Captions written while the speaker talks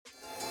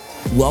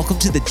Welcome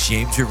to the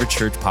James River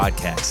Church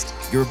podcast.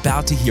 You're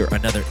about to hear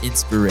another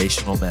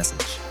inspirational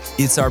message.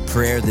 It's our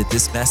prayer that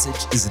this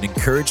message is an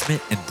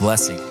encouragement and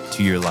blessing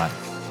to your life.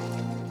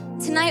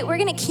 Tonight, we're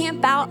going to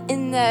camp out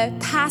in the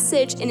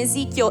passage in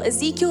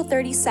Ezekiel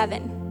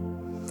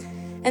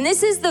 37. And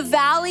this is the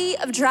valley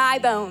of dry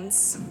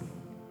bones.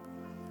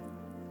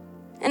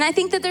 And I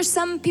think that there's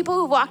some people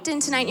who walked in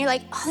tonight and you're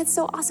like, oh, that's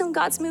so awesome,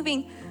 God's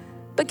moving.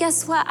 But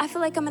guess what? I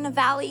feel like I'm in a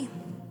valley.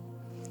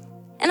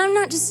 And I'm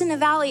not just in a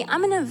valley,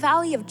 I'm in a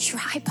valley of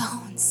dry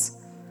bones.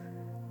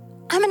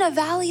 I'm in a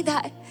valley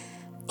that,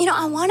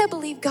 I want to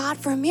believe God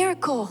for a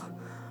miracle,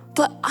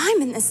 but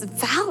I'm in this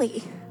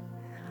valley.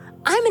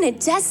 I'm in a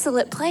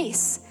desolate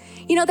place.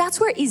 That's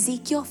where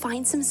Ezekiel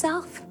finds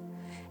himself.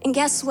 And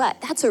guess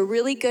what? That's a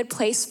really good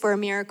place for a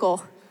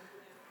miracle.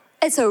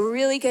 It's a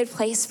really good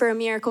place for a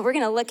miracle. We're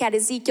going to look at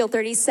Ezekiel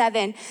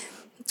 37,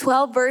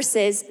 12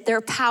 verses. They're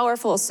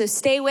powerful. So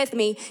stay with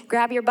me.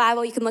 Grab your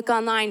Bible. You can look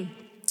online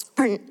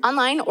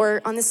or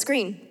on the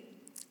screen.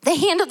 The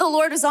hand of the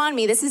Lord was on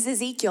me. This is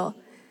Ezekiel.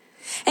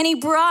 And he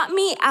brought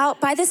me out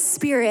by the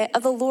Spirit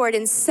of the Lord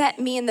and set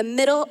me in the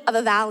middle of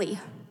a valley.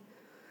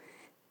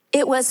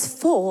 It was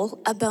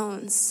full of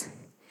bones.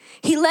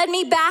 He led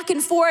me back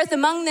and forth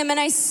among them, and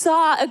I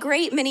saw a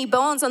great many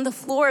bones on the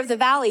floor of the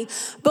valley,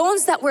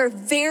 bones that were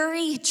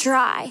very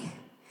dry.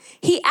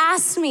 He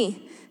asked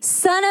me,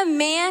 Son of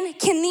man,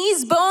 can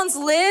these bones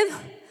live?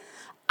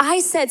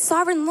 I said,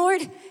 Sovereign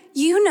Lord,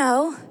 you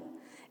know.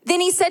 Then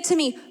he said to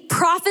me,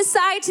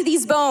 prophesy to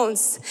these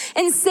bones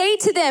and say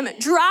to them,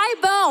 dry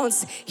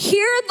bones,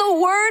 hear the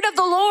word of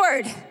the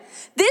Lord.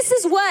 This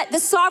is what the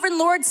sovereign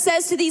Lord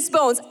says to these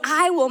bones.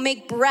 I will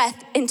make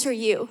breath enter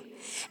you,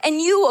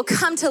 and you will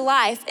come to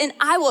life, and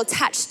I will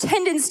attach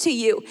tendons to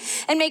you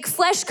and make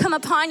flesh come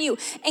upon you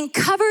and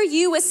cover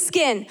you with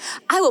skin.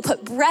 I will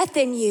put breath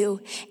in you,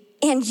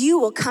 and you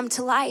will come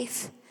to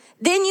life.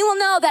 Then you will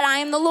know that I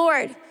am the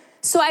Lord.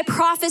 So I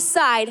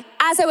prophesied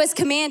as I was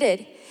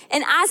commanded.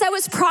 And as I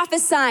was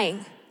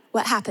prophesying,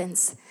 what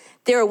happens?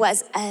 There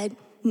was a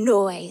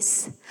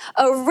noise,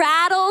 a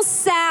rattle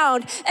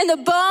sound, and the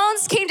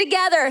bones came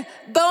together,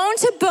 bone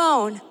to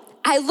bone.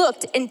 I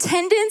looked, and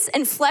tendons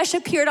and flesh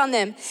appeared on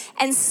them,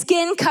 and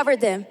skin covered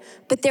them,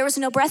 but there was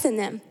no breath in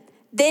them.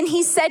 Then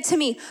he said to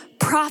me,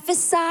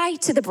 prophesy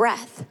to the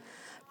breath.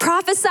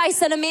 Prophesy,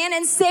 son of man,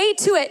 and say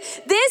to it,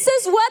 this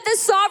is what the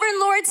sovereign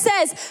Lord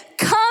says.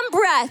 Come,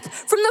 breath,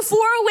 from the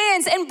four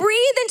winds, and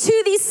breathe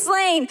into these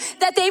slain,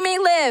 that they may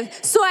live.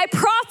 So I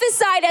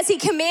prophesied as he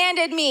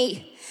commanded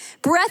me.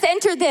 Breath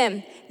entered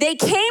them. They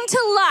came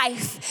to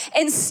life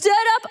and stood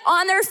up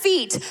on their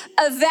feet,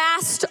 a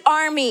vast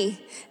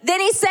army. Then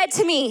he said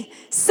to me,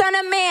 Son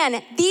of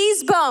man,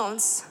 these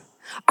bones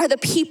are the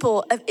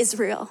people of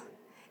Israel.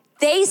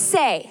 They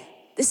say,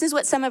 this is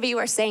what some of you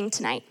are saying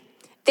tonight.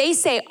 They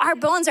say, our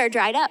bones are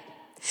dried up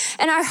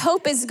and our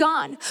hope is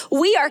gone.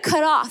 We are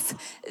cut off.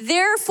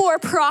 Therefore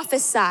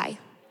prophesy.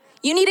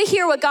 You need to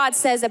hear what God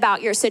says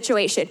about your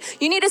situation.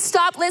 You need to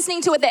stop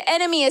listening to what the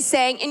enemy is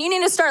saying, and you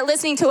need to start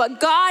listening to what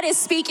God is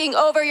speaking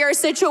over your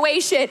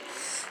situation.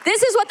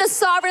 This is what the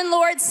sovereign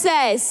Lord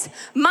says.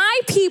 My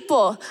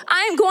people,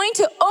 I am going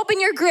to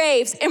open your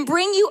graves and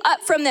bring you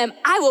up from them.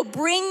 I will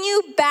bring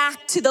you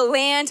back to the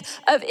land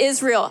of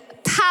Israel.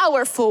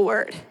 Powerful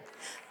word.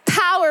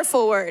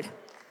 Powerful word.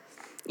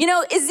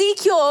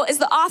 Ezekiel is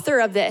the author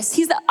of this.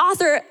 He's the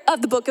author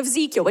of the book of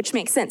Ezekiel, which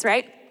makes sense,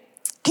 right?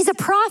 He's a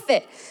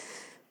prophet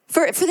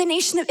for the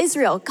nation of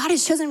Israel. God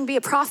has chosen him to be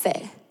a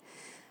prophet.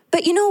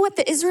 But you know what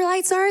the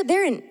Israelites are?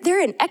 They're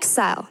in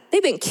exile.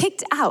 They've been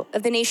kicked out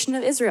of the nation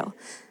of Israel.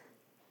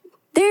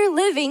 They're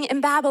living in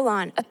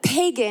Babylon, a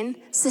pagan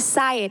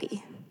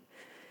society.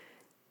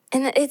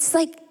 And it's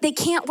like they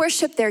can't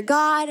worship their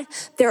God.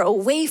 They're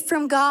away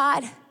from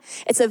God.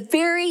 It's a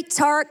very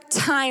dark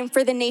time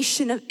for the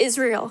nation of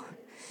Israel.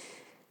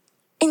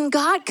 And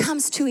God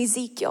comes to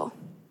Ezekiel.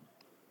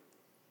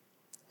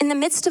 In the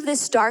midst of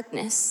this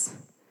darkness,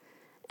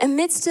 in the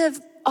midst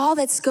of all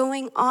that's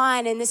going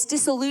on and this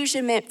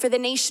disillusionment for the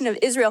nation of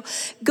Israel,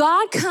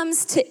 God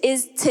comes to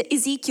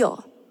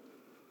Ezekiel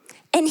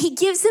and he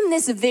gives him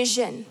this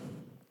vision.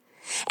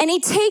 And he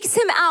takes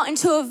him out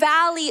into a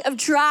valley of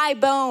dry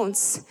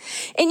bones.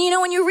 And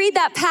when you read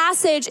that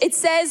passage, it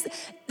says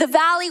the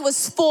valley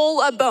was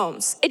full of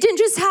bones. It didn't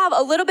just have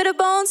a little bit of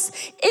bones,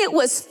 it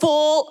was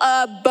full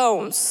of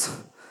bones.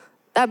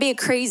 That'd be a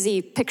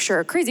crazy picture,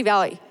 a crazy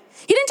valley.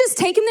 He didn't just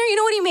take him there. You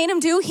know what he made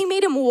him do? He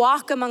made him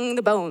walk among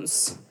the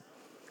bones.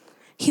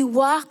 He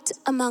walked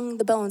among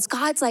the bones.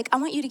 God's like, I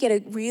want you to get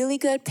a really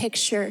good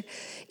picture,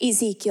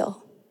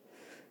 Ezekiel,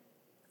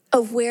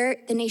 of where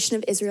the nation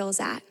of Israel is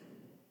at.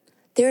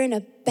 They're in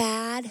a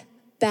bad,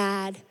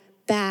 bad,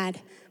 bad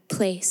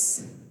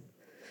place.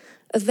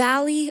 A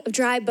valley of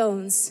dry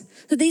bones.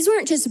 So these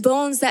weren't just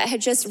bones that had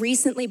just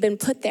recently been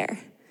put there.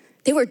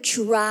 They were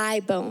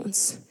dry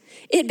bones.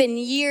 It had been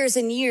years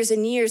and years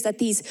and years that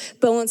these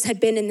bones had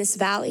been in this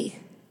valley.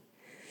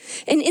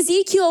 And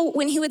Ezekiel,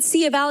 when he would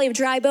see a valley of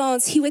dry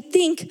bones, he would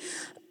think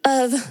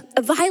of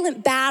a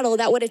violent battle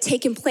that would have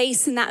taken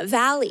place in that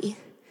valley.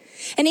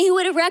 And he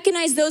would have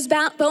recognized those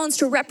bones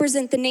to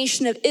represent the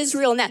nation of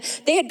Israel, and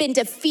that they had been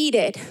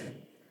defeated.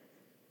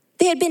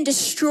 They had been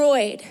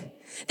destroyed.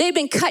 They had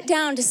been cut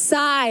down to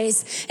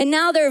size, and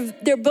now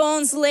their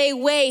bones lay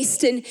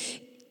waste. And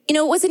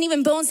it wasn't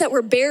even bones that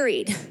were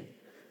buried.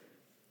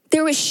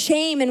 There was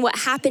shame in what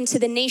happened to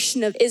the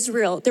nation of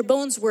Israel. Their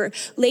bones were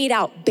laid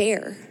out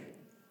bare.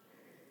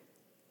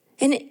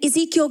 And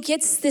Ezekiel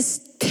gets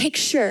this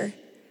picture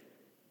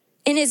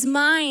in his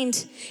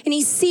mind, and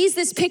he sees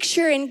this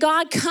picture, and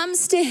God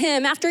comes to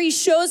him after he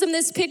shows him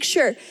this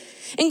picture,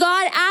 and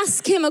God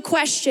asks him a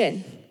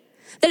question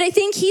that I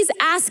think he's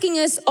asking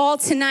us all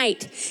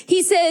tonight.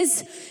 He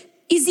says,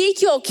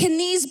 Ezekiel, can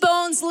these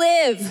bones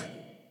live?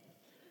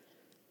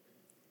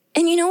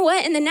 And you know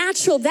what? In the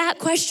natural, that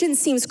question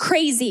seems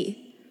crazy.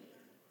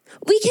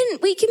 We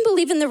can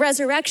believe in the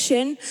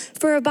resurrection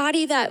for a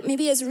body that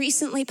maybe has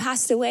recently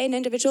passed away, an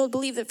individual,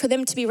 believe that for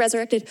them to be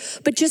resurrected,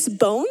 but just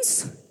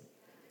bones?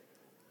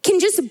 Can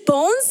just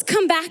bones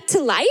come back to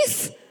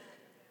life?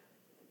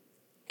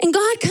 And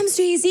God comes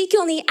to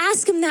Ezekiel and he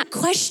asks him that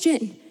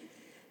question.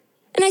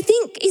 And I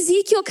think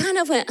Ezekiel kind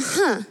of went,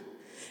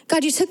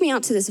 God, you took me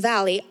out to this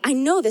valley. I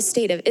know the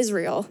state of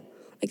Israel.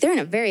 Like, they're in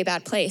a very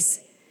bad place.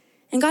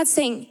 And God's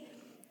saying,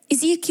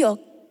 Ezekiel,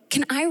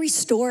 can I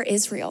restore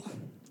Israel?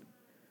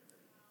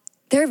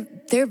 They're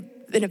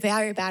in a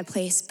very bad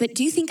place, but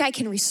do you think I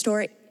can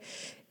restore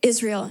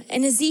Israel?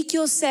 And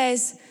Ezekiel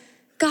says,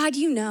 God,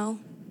 you know.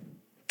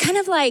 Kind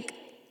of like,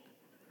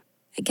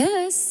 I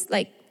guess,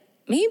 like,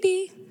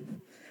 maybe.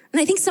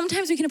 And I think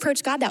sometimes we can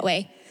approach God that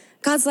way.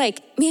 God's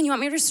like, man, you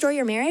want me to restore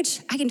your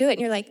marriage? I can do it.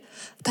 And you're like,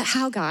 but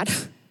how, God?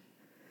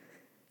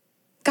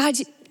 God,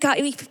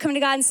 we come to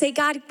God and say,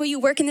 God, will you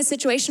work in this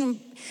situation?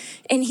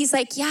 And he's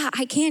like, yeah,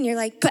 I can. You're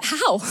like, but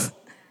how?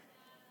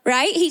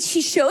 Right? He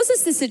shows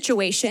us the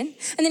situation.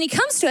 And then he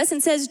comes to us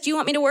and says, do you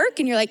want me to work?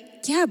 And you're like,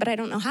 yeah, but I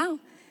don't know how.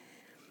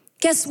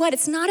 Guess what?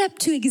 It's not up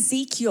to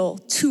Ezekiel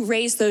to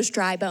raise those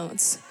dry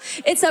bones.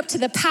 It's up to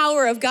the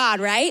power of God,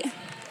 right?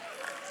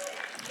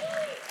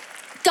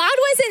 God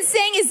wasn't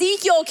saying,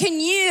 Ezekiel, can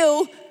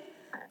you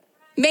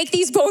make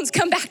these bones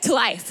come back to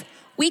life?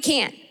 We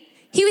can't.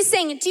 He was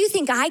saying, do you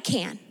think I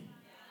can?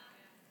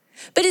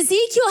 But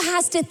Ezekiel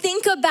has to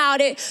think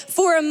about it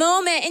for a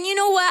moment. And you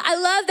know what? I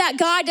love that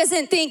God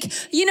doesn't think,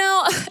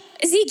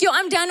 Ezekiel,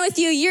 I'm done with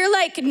you. You're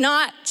like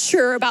not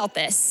sure about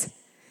this.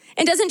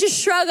 And doesn't just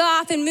shrug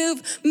off and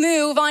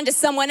move on to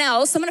someone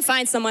else. I'm gonna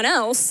find someone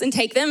else and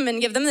take them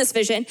and give them this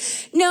vision.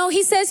 No,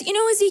 he says,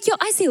 Ezekiel,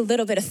 I see a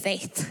little bit of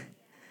faith.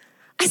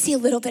 I see a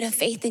little bit of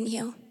faith in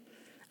you.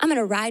 I'm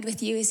gonna ride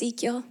with you,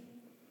 Ezekiel.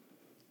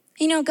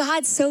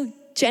 God's so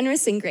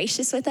generous and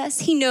gracious with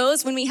us. He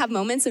knows when we have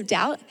moments of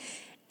doubt.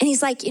 And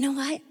he's like, you know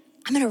what?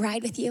 I'm gonna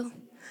ride with you.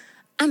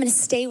 I'm gonna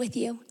stay with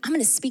you. I'm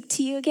gonna speak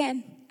to you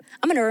again.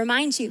 I'm gonna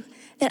remind you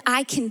that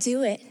I can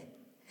do it.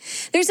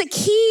 There's a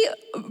key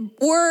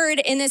word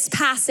in this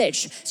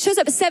passage. It shows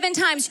up 7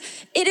 times.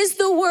 It is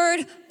the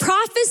word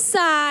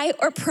prophesy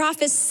or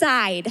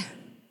prophesied.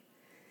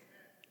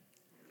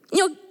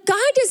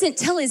 God doesn't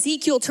tell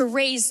Ezekiel to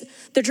raise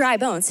the dry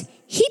bones.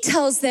 He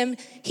tells them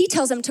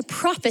to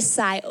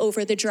prophesy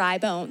over the dry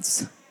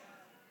bones.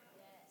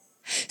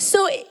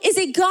 So is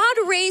it God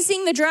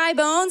raising the dry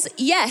bones?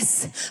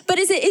 Yes. But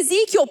is it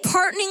Ezekiel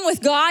partnering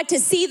with God to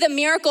see the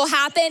miracle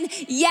happen?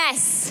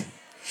 Yes.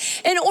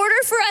 In order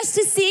for us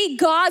to see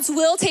God's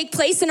will take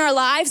place in our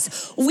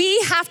lives, we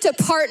have to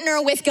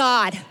partner with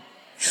God.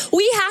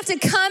 We have to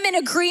come in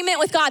agreement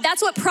with God.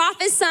 That's what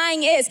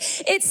prophesying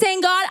is. It's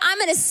saying, God, I'm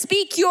gonna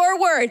speak your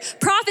word.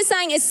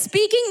 Prophesying is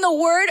speaking the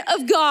word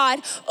of God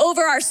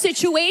over our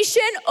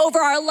situation, over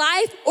our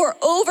life, or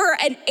over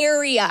an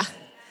area.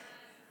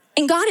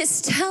 And God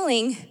is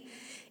telling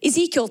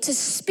Ezekiel to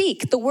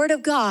speak the word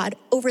of God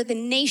over the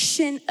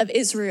nation of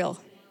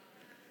Israel.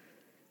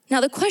 Now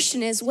the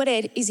question is, what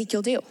did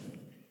Ezekiel do?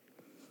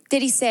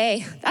 Did he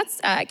say,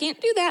 I can't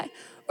do that?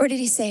 Or did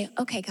he say,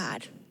 okay,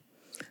 God,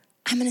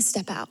 I'm gonna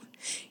step out?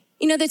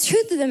 The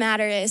truth of the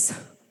matter is,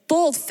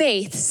 bold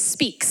faith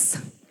speaks.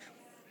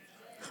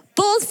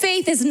 Bold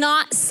faith is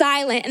not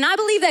silent. And I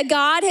believe that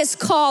God has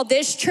called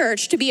this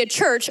church to be a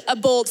church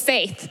of bold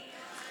faith.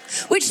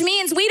 Which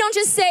means we don't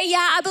just say,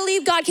 yeah, I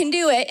believe God can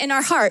do it in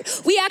our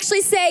heart. We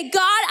actually say,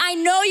 God, I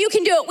know you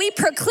can do it. We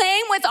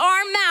proclaim with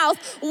our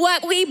mouth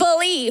what we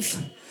believe.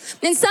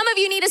 And some of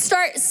you need to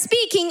start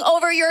speaking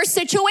over your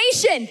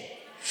situation.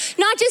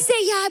 Not just say,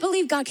 yeah, I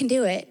believe God can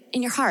do it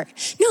in your heart.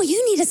 No,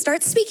 you need to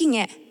start speaking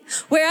it.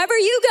 Wherever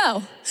you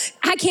go,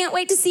 I can't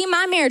wait to see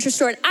my marriage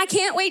restored. I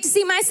can't wait to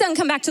see my son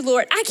come back to the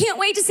Lord. I can't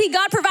wait to see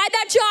God provide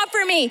that job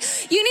for me.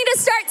 You need to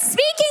start speaking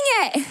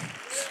it.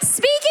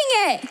 Speaking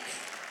it.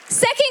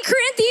 2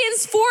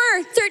 Corinthians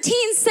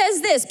 4:13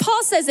 says this,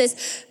 Paul says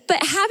this,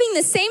 but having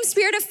the same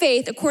spirit of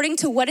faith according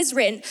to what is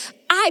written,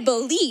 I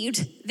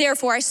believed,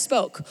 therefore I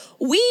spoke.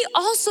 We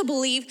also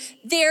believe,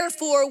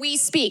 therefore we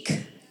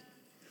speak.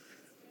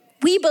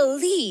 We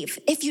believe.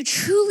 If you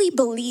truly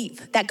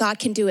believe that God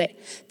can do it,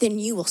 then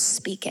you will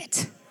speak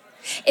it.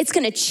 It's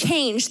gonna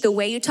change the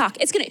way you talk.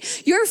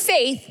 Your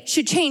faith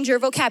should change your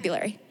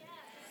vocabulary.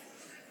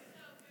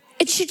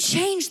 It should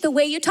change the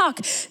way you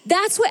talk.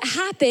 That's what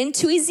happened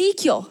to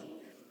Ezekiel.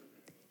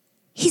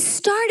 He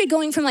started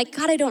going from like,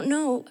 God, I don't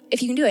know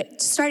if you can do it,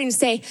 to starting to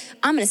say,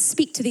 I'm gonna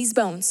speak to these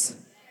bones.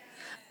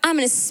 I'm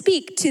gonna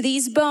speak to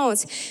these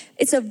bones.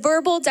 It's a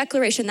verbal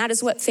declaration. That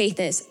is what faith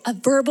is, a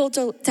verbal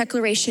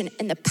declaration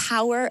in the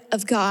power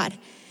of God.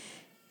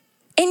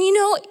 And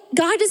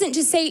God doesn't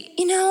just say,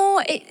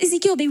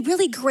 Ezekiel, it'd be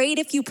really great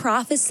if you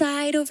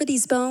prophesied over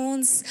these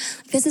bones.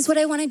 This is what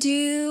I wanna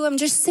do. I'm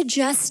just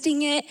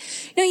suggesting it.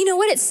 No, you know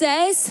what it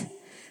says?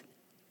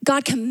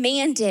 God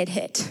commanded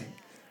it.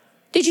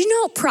 Did you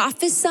know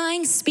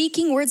prophesying,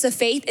 speaking words of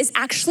faith is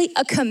actually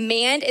a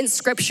command in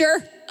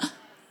Scripture?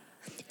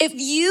 If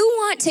you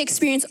want to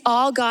experience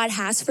all God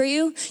has for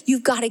you,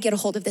 you've got to get a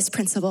hold of this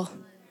principle.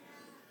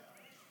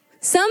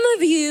 Some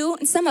of you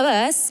and some of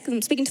us, because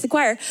I'm speaking to the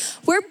choir,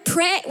 we're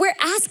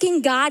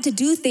asking God to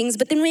do things,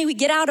 but then when we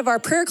get out of our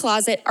prayer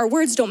closet, our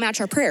words don't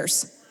match our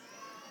prayers.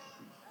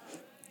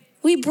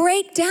 We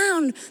break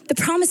down the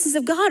promises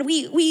of God.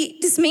 We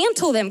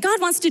dismantle them.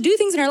 God wants to do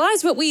things in our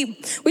lives, but we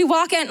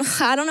walk in,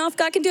 I don't know if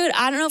God can do it.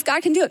 I don't know if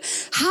God can do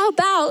it. How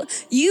about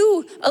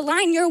you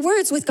align your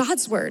words with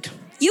God's word?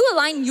 You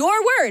align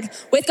your word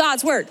with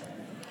God's word.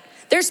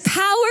 There's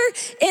power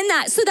in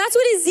that. So that's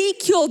what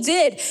Ezekiel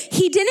did.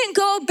 He didn't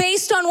go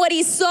based on what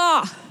he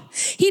saw.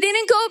 He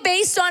didn't go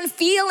based on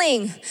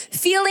feeling.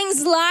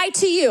 Feelings lie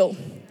to you.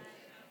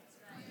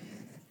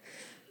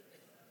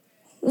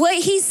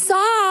 What he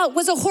saw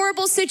was a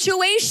horrible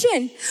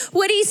situation.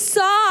 What he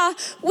saw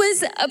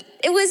was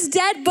it was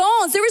dead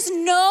bones. There was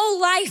no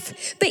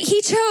life. But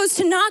he chose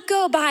to not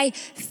go by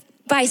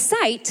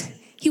sight.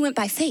 He went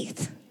by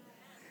faith.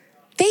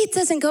 Faith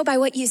doesn't go by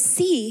what you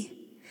see.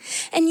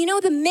 And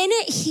the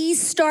minute he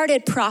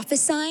started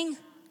prophesying,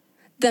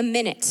 there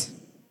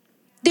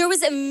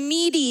was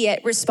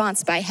immediate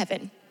response by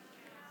heaven.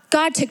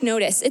 God took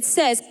notice. It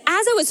says, as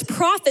I was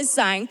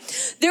prophesying,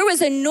 there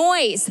was a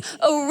noise,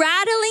 a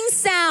rattling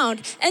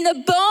sound, and the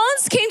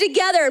bones came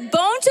together,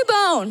 bone to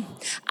bone.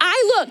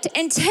 I looked,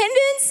 and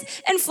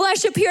tendons and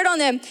flesh appeared on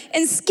them,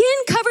 and skin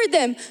covered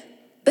them,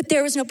 but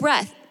there was no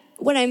breath.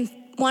 What I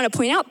want to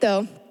point out,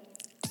 though,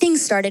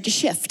 things started to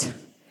shift.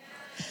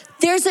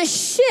 There's a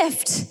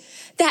shift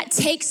that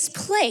takes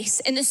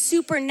place in the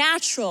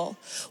supernatural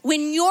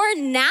when your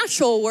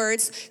natural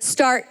words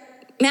start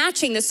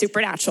matching the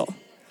supernatural.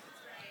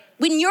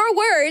 When your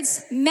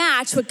words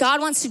match what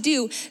God wants to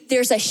do,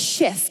 there's a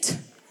shift.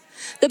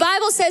 The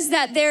Bible says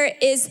that there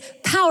is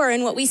power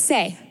in what we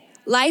say,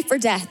 life or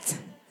death.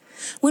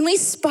 When we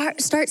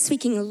start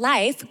speaking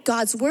life,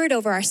 God's word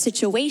over our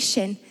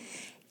situation,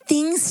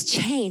 things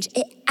change.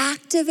 It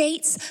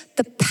activates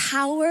the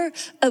power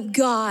of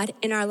God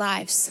in our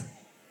lives.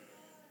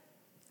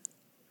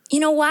 You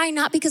know why?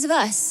 Not because of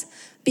us,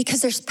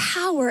 because there's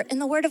power in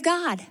the word of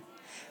God.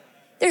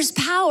 There's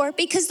power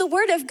because the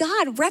word of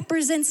God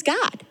represents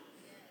God.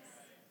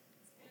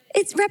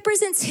 It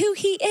represents who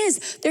he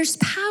is. There's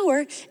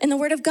power in the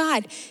word of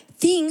God.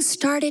 Things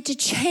started to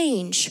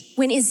change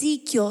when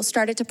Ezekiel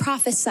started to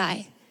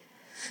prophesy.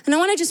 And I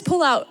want to just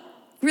pull out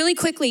really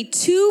quickly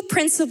 2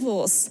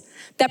 principles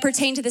that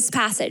pertain to this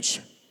passage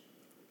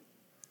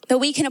that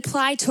we can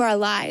apply to our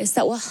lives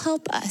that will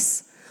help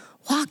us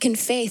walk in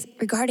faith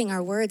regarding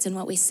our words and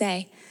what we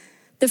say.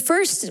 The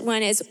first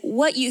one is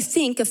what you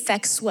think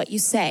affects what you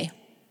say.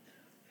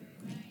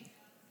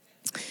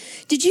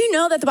 Did you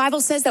know that the Bible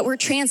says that we're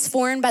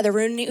transformed by the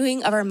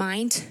renewing of our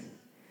mind?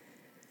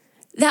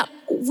 That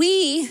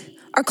we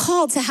are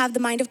called to have the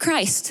mind of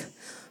Christ.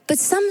 But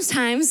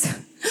sometimes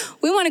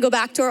we want to go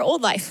back to our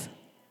old life.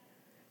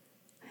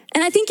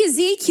 And I think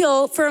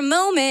Ezekiel, for a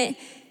moment,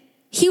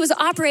 he was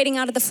operating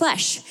out of the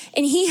flesh.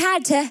 And he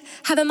had to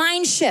have a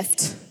mind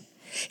shift.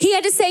 He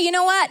had to say, you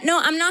know what?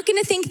 No, I'm not going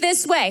to think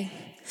this way.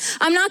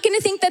 I'm not going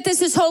to think that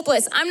this is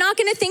hopeless. I'm not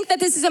going to think that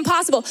this is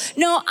impossible.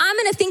 No, I'm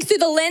going to think through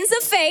the lens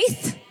of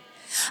faith.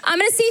 I'm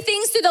going to see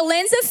things through the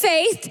lens of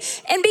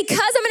faith. And because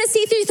I'm going to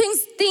see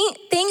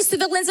things through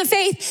the lens of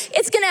faith,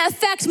 it's going to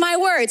affect my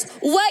words.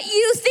 What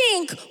you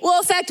think will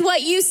affect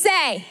what you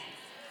say.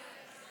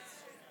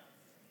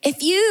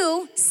 If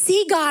you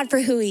see God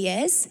for who he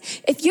is,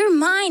 if your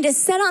mind is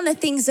set on the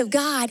things of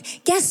God,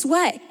 guess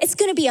what? It's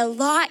going to be a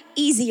lot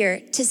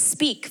easier to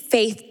speak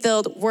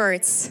faith-filled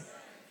words.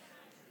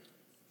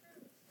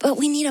 But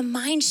we need a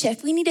mind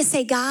shift. We need to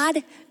say,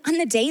 God, on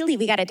the daily,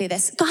 we got to do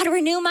this. God,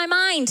 renew my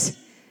mind.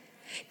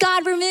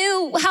 God,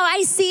 renew how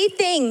I see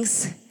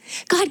things.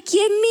 God,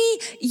 give me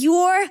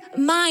your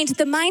mind,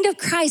 the mind of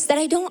Christ, that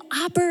I don't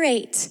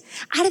operate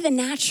out of the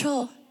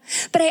natural,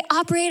 but I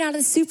operate out of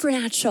the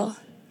supernatural.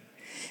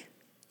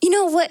 You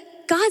know, what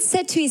God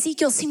said to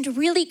Ezekiel seemed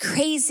really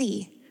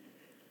crazy.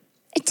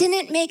 It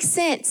didn't make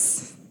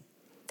sense.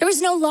 There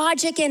was no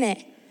logic in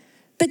it.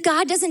 But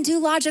God doesn't do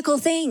logical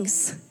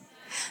things.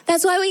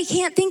 That's why we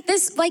can't think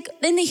this like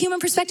in the human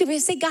perspective. We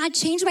say, God,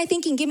 change my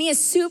thinking. Give me a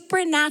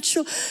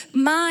supernatural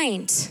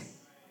mind.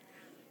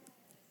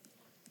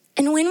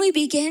 And when we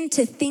begin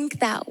to think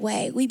that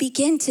way, we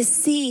begin to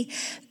see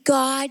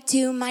God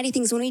do mighty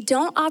things. When we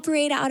don't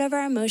operate out of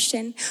our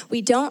emotion,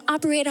 we don't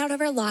operate out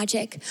of our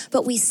logic,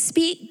 but we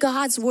speak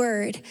God's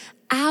word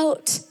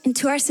out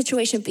into our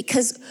situation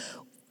because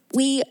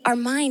our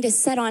mind is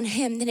set on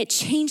him, then it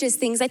changes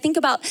things. I think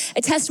about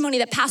a testimony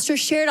that pastor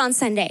shared on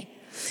Sunday.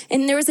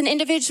 And there was an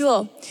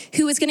individual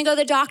who was gonna go to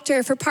the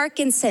doctor for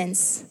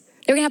Parkinson's.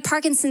 They were gonna have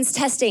Parkinson's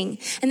testing.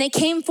 And they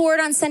came forward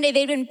on Sunday.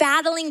 They'd been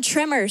battling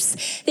tremors.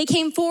 They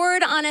came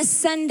forward on a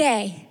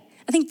Sunday,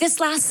 I think this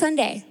last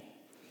Sunday.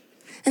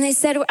 And they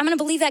said, I'm gonna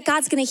believe that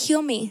God's gonna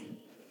heal me.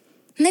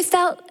 And they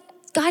felt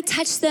God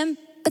touched them,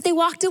 but they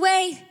walked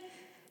away.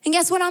 And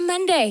guess what, on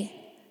Monday,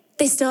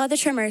 they still had the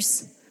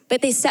tremors.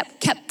 But they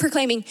kept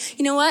proclaiming,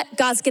 you know what?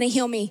 God's gonna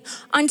heal me.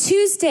 On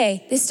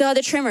Tuesday, they still had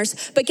the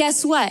tremors. But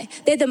guess what?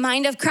 They had the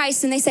mind of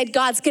Christ and they said,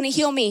 God's gonna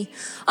heal me.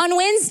 On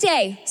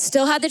Wednesday,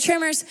 still had the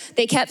tremors.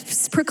 They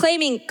kept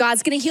proclaiming,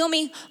 God's gonna heal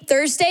me.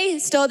 Thursday,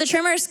 still had the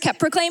tremors, kept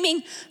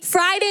proclaiming.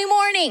 Friday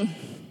morning,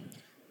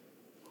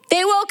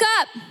 they woke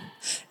up,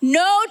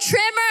 no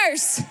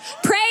tremors.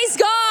 Praise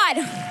God.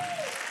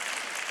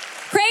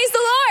 Praise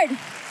the Lord.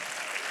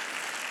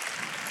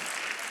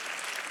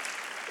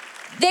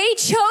 They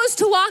chose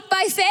to walk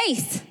by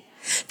faith.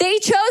 They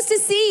chose to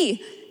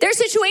see their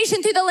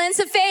situation through the lens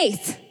of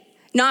faith,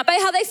 not by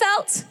how they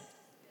felt,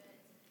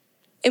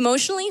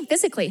 emotionally,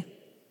 physically.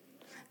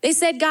 They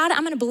said, God,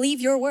 I'm gonna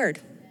believe your word.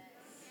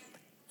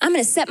 I'm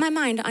gonna set my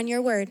mind on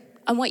your word,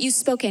 on what you've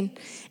spoken.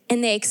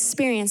 And they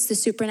experienced the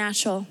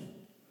supernatural.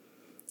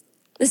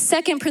 The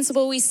second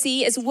principle we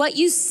see is what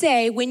you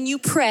say when you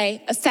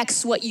pray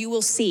affects what you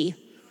will see.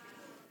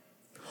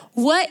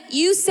 What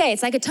you say,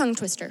 it's like a tongue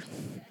twister.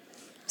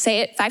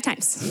 Say it 5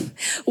 times.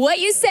 What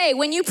you say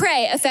when you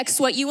pray affects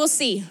what you will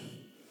see.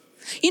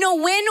 You know,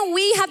 when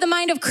we have the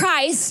mind of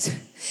Christ,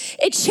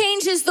 it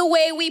changes the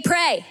way we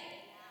pray.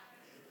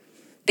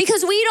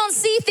 Because we don't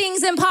see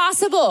things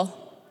impossible.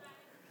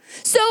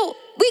 So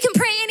we can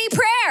pray any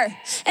prayer.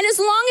 And as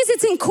long as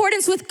it's in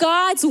accordance with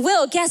God's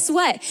will, guess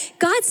what?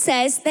 God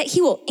says that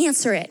he will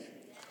answer it.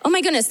 Oh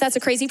my goodness, that's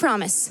a crazy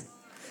promise.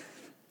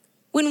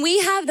 When we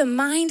have the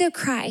mind of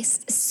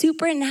Christ, a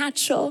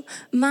supernatural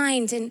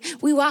mind, and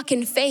we walk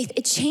in faith,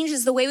 it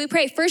changes the way we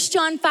pray. 1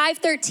 John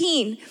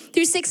 5:13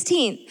 through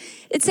 16,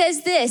 it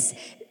says this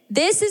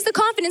is the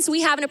confidence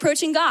we have in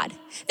approaching God,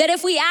 that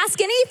if we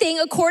ask anything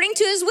according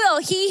to his will,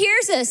 he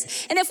hears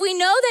us. And if we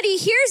know that he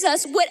hears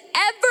us,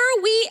 whatever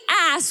we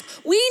ask,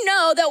 we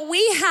know that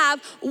we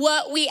have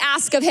what we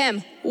ask of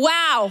him.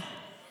 Wow.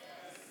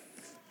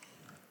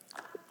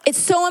 It's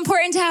so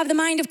important to have the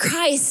mind of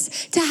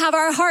Christ, to have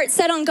our heart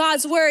set on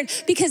God's word,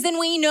 because then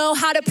we know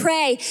how to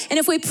pray. And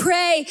if we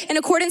pray in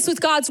accordance with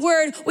God's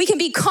word, we can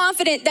be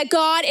confident that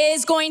God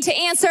is going to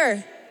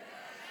answer.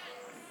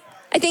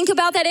 I think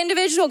about that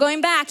individual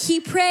going back.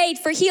 He prayed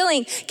for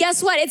healing.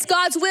 Guess what? It's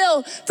God's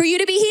will for you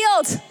to be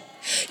healed.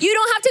 You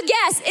don't have to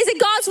guess, is it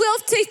God's will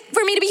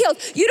for me to be healed?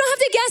 You don't have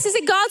to guess, is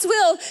it God's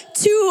will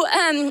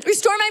to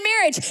restore my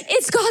marriage?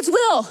 It's God's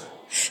will.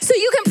 So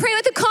you can pray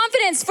with the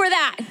confidence for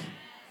that.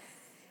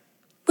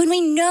 When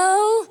we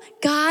know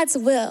God's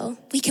will,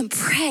 we can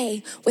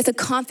pray with a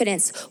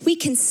confidence. We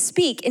can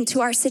speak into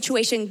our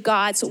situation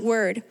God's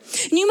word.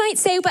 And you might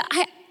say, but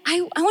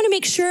I want to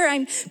make sure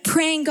I'm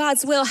praying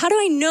God's will. How do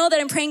I know that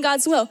I'm praying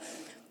God's will?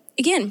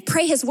 Again,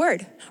 pray his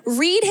word.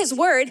 Read his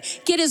word,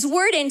 get his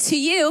word into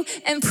you,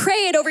 and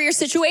pray it over your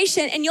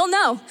situation, and you'll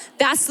know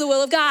that's the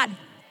will of God.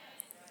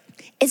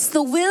 It's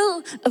the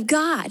will of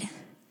God.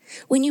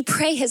 When you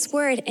pray his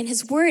word, and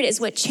his word is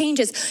what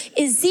changes.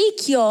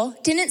 Ezekiel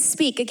didn't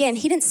speak, again,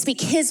 he didn't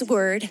speak his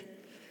word.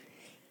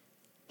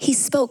 He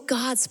spoke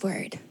God's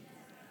word.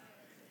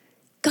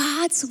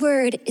 God's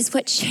word is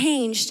what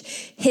changed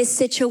his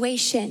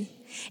situation.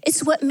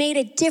 It's what made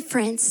a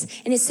difference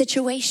in his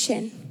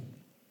situation.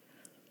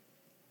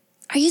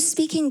 Are you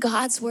speaking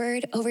God's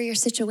word over your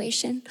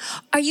situation?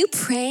 Are you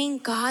praying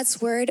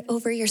God's word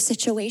over your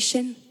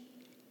situation?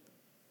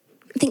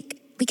 I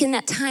think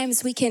at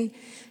times we can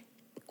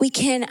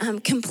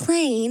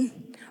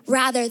complain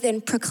rather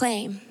than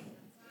proclaim.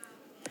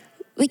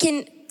 We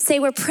can say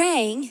we're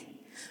praying,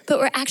 but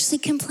we're actually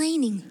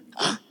complaining.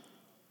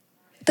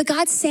 But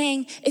God's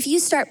saying, if you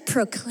start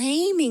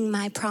proclaiming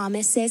my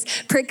promises,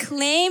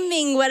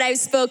 proclaiming what I've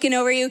spoken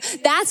over you,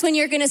 that's when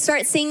you're gonna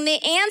start seeing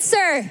the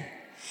answer.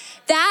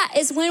 That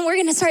is when we're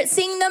gonna start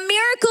seeing the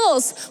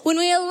miracles. When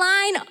we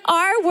align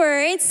our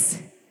words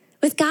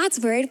with God's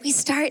word, we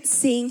start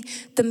seeing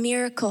the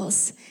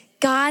miracles.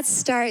 God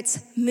starts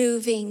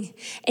moving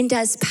and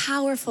does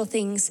powerful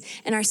things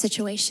in our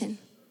situation.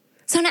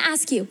 So I'm gonna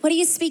ask you, what are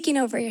you speaking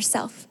over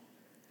yourself?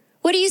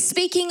 What are you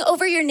speaking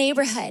over your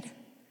neighborhood?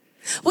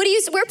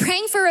 We're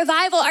praying for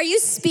revival. Are you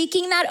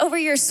speaking that over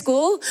your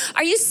school?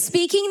 Are you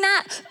speaking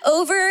that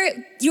over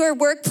your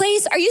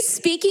workplace? Are you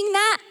speaking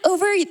that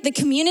over the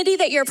community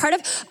that you're a part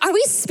of? Are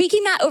we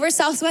speaking that over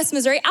Southwest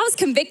Missouri? I was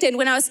convicted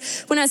when I was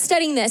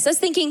studying this. I was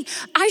thinking,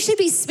 I should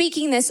be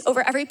speaking this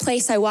over every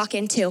place I walk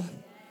into.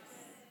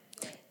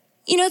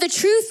 You know, the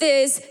truth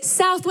is,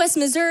 Southwest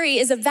Missouri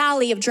is a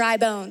valley of dry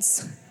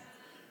bones.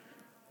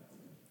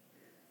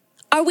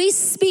 Are we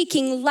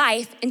speaking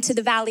life into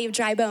the valley of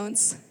dry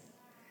bones?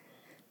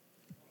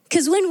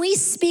 Because when we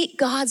speak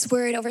God's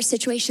word over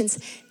situations,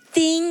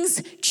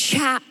 things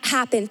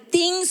happen,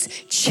 things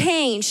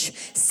change,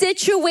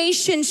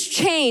 situations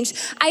change.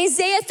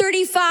 Isaiah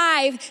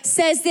 35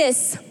 says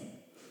this,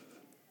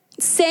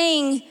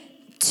 saying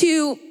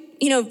to,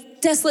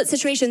 desolate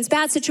situations,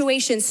 bad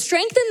situations,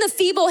 strengthen the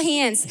feeble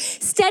hands,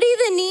 steady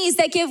the knees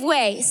that give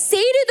way.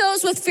 Say to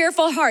those with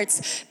fearful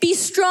hearts, be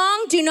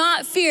strong, do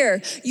not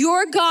fear.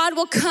 Your God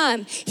will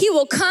come. He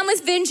will come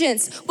with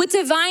vengeance, with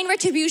divine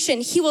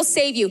retribution. He will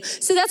save you.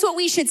 So that's what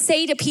we should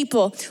say to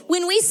people.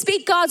 When we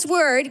speak God's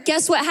word,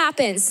 guess what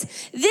happens?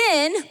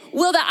 Then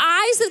will the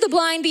eyes of the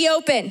blind be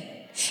open,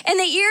 and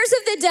the ears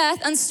of the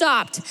deaf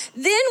unstopped.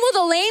 Then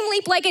will the lame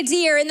leap like a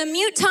deer, and the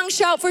mute tongue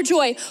shout for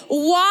joy.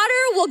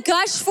 Water will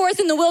gush forth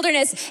in the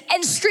wilderness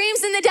and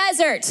streams in the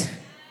desert.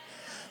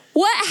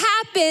 What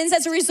happens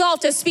as a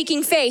result of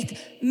speaking faith?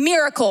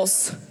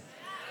 Miracles.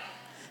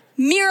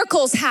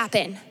 Miracles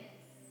happen.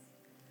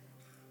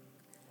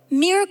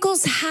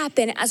 Miracles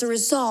happen as a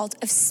result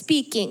of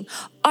speaking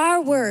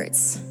our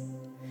words.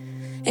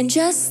 And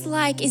just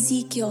like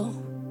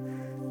Ezekiel,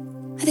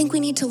 I think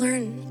we need to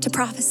learn to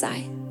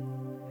prophesy.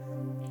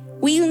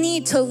 We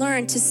need to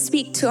learn to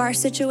speak to our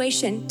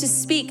situation, to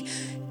speak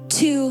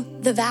to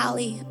the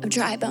valley of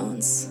dry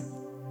bones.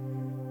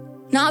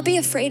 Not be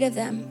afraid of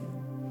them,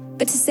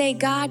 but to say,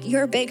 God,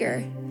 you're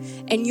bigger,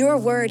 and your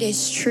word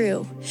is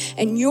true,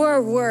 and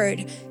your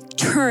word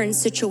turns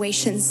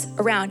situations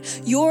around.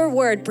 Your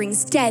word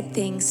brings dead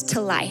things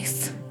to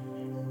life.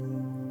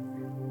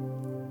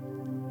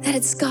 That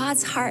it's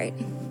God's heart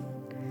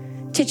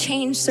to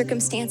change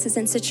circumstances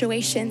and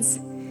situations.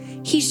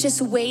 He's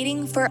just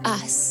waiting for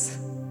us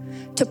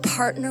to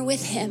partner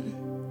with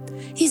him.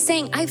 He's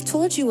saying, I've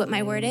told you what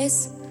my word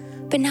is,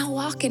 but now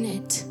walk in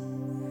it.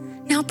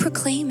 Now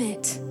proclaim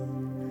it.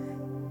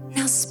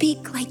 Now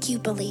speak like you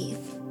believe.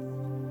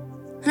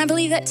 And I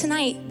believe that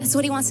tonight, that's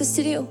what he wants us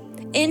to do.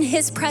 In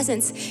his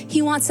presence,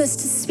 he wants us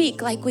to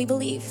speak like we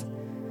believe.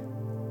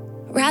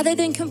 Rather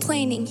than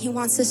complaining, he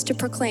wants us to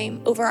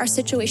proclaim over our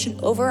situation,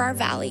 over our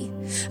valley.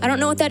 I don't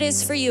know what that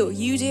is for you.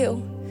 You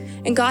do.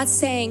 And God's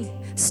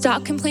saying,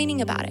 stop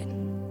complaining about it.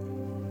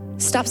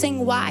 Stop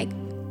saying why,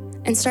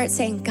 and start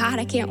saying, God,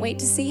 I can't wait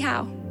to see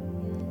how.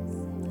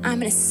 I'm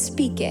gonna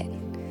speak it,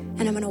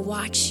 and I'm gonna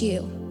watch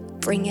you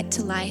bring it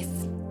to life.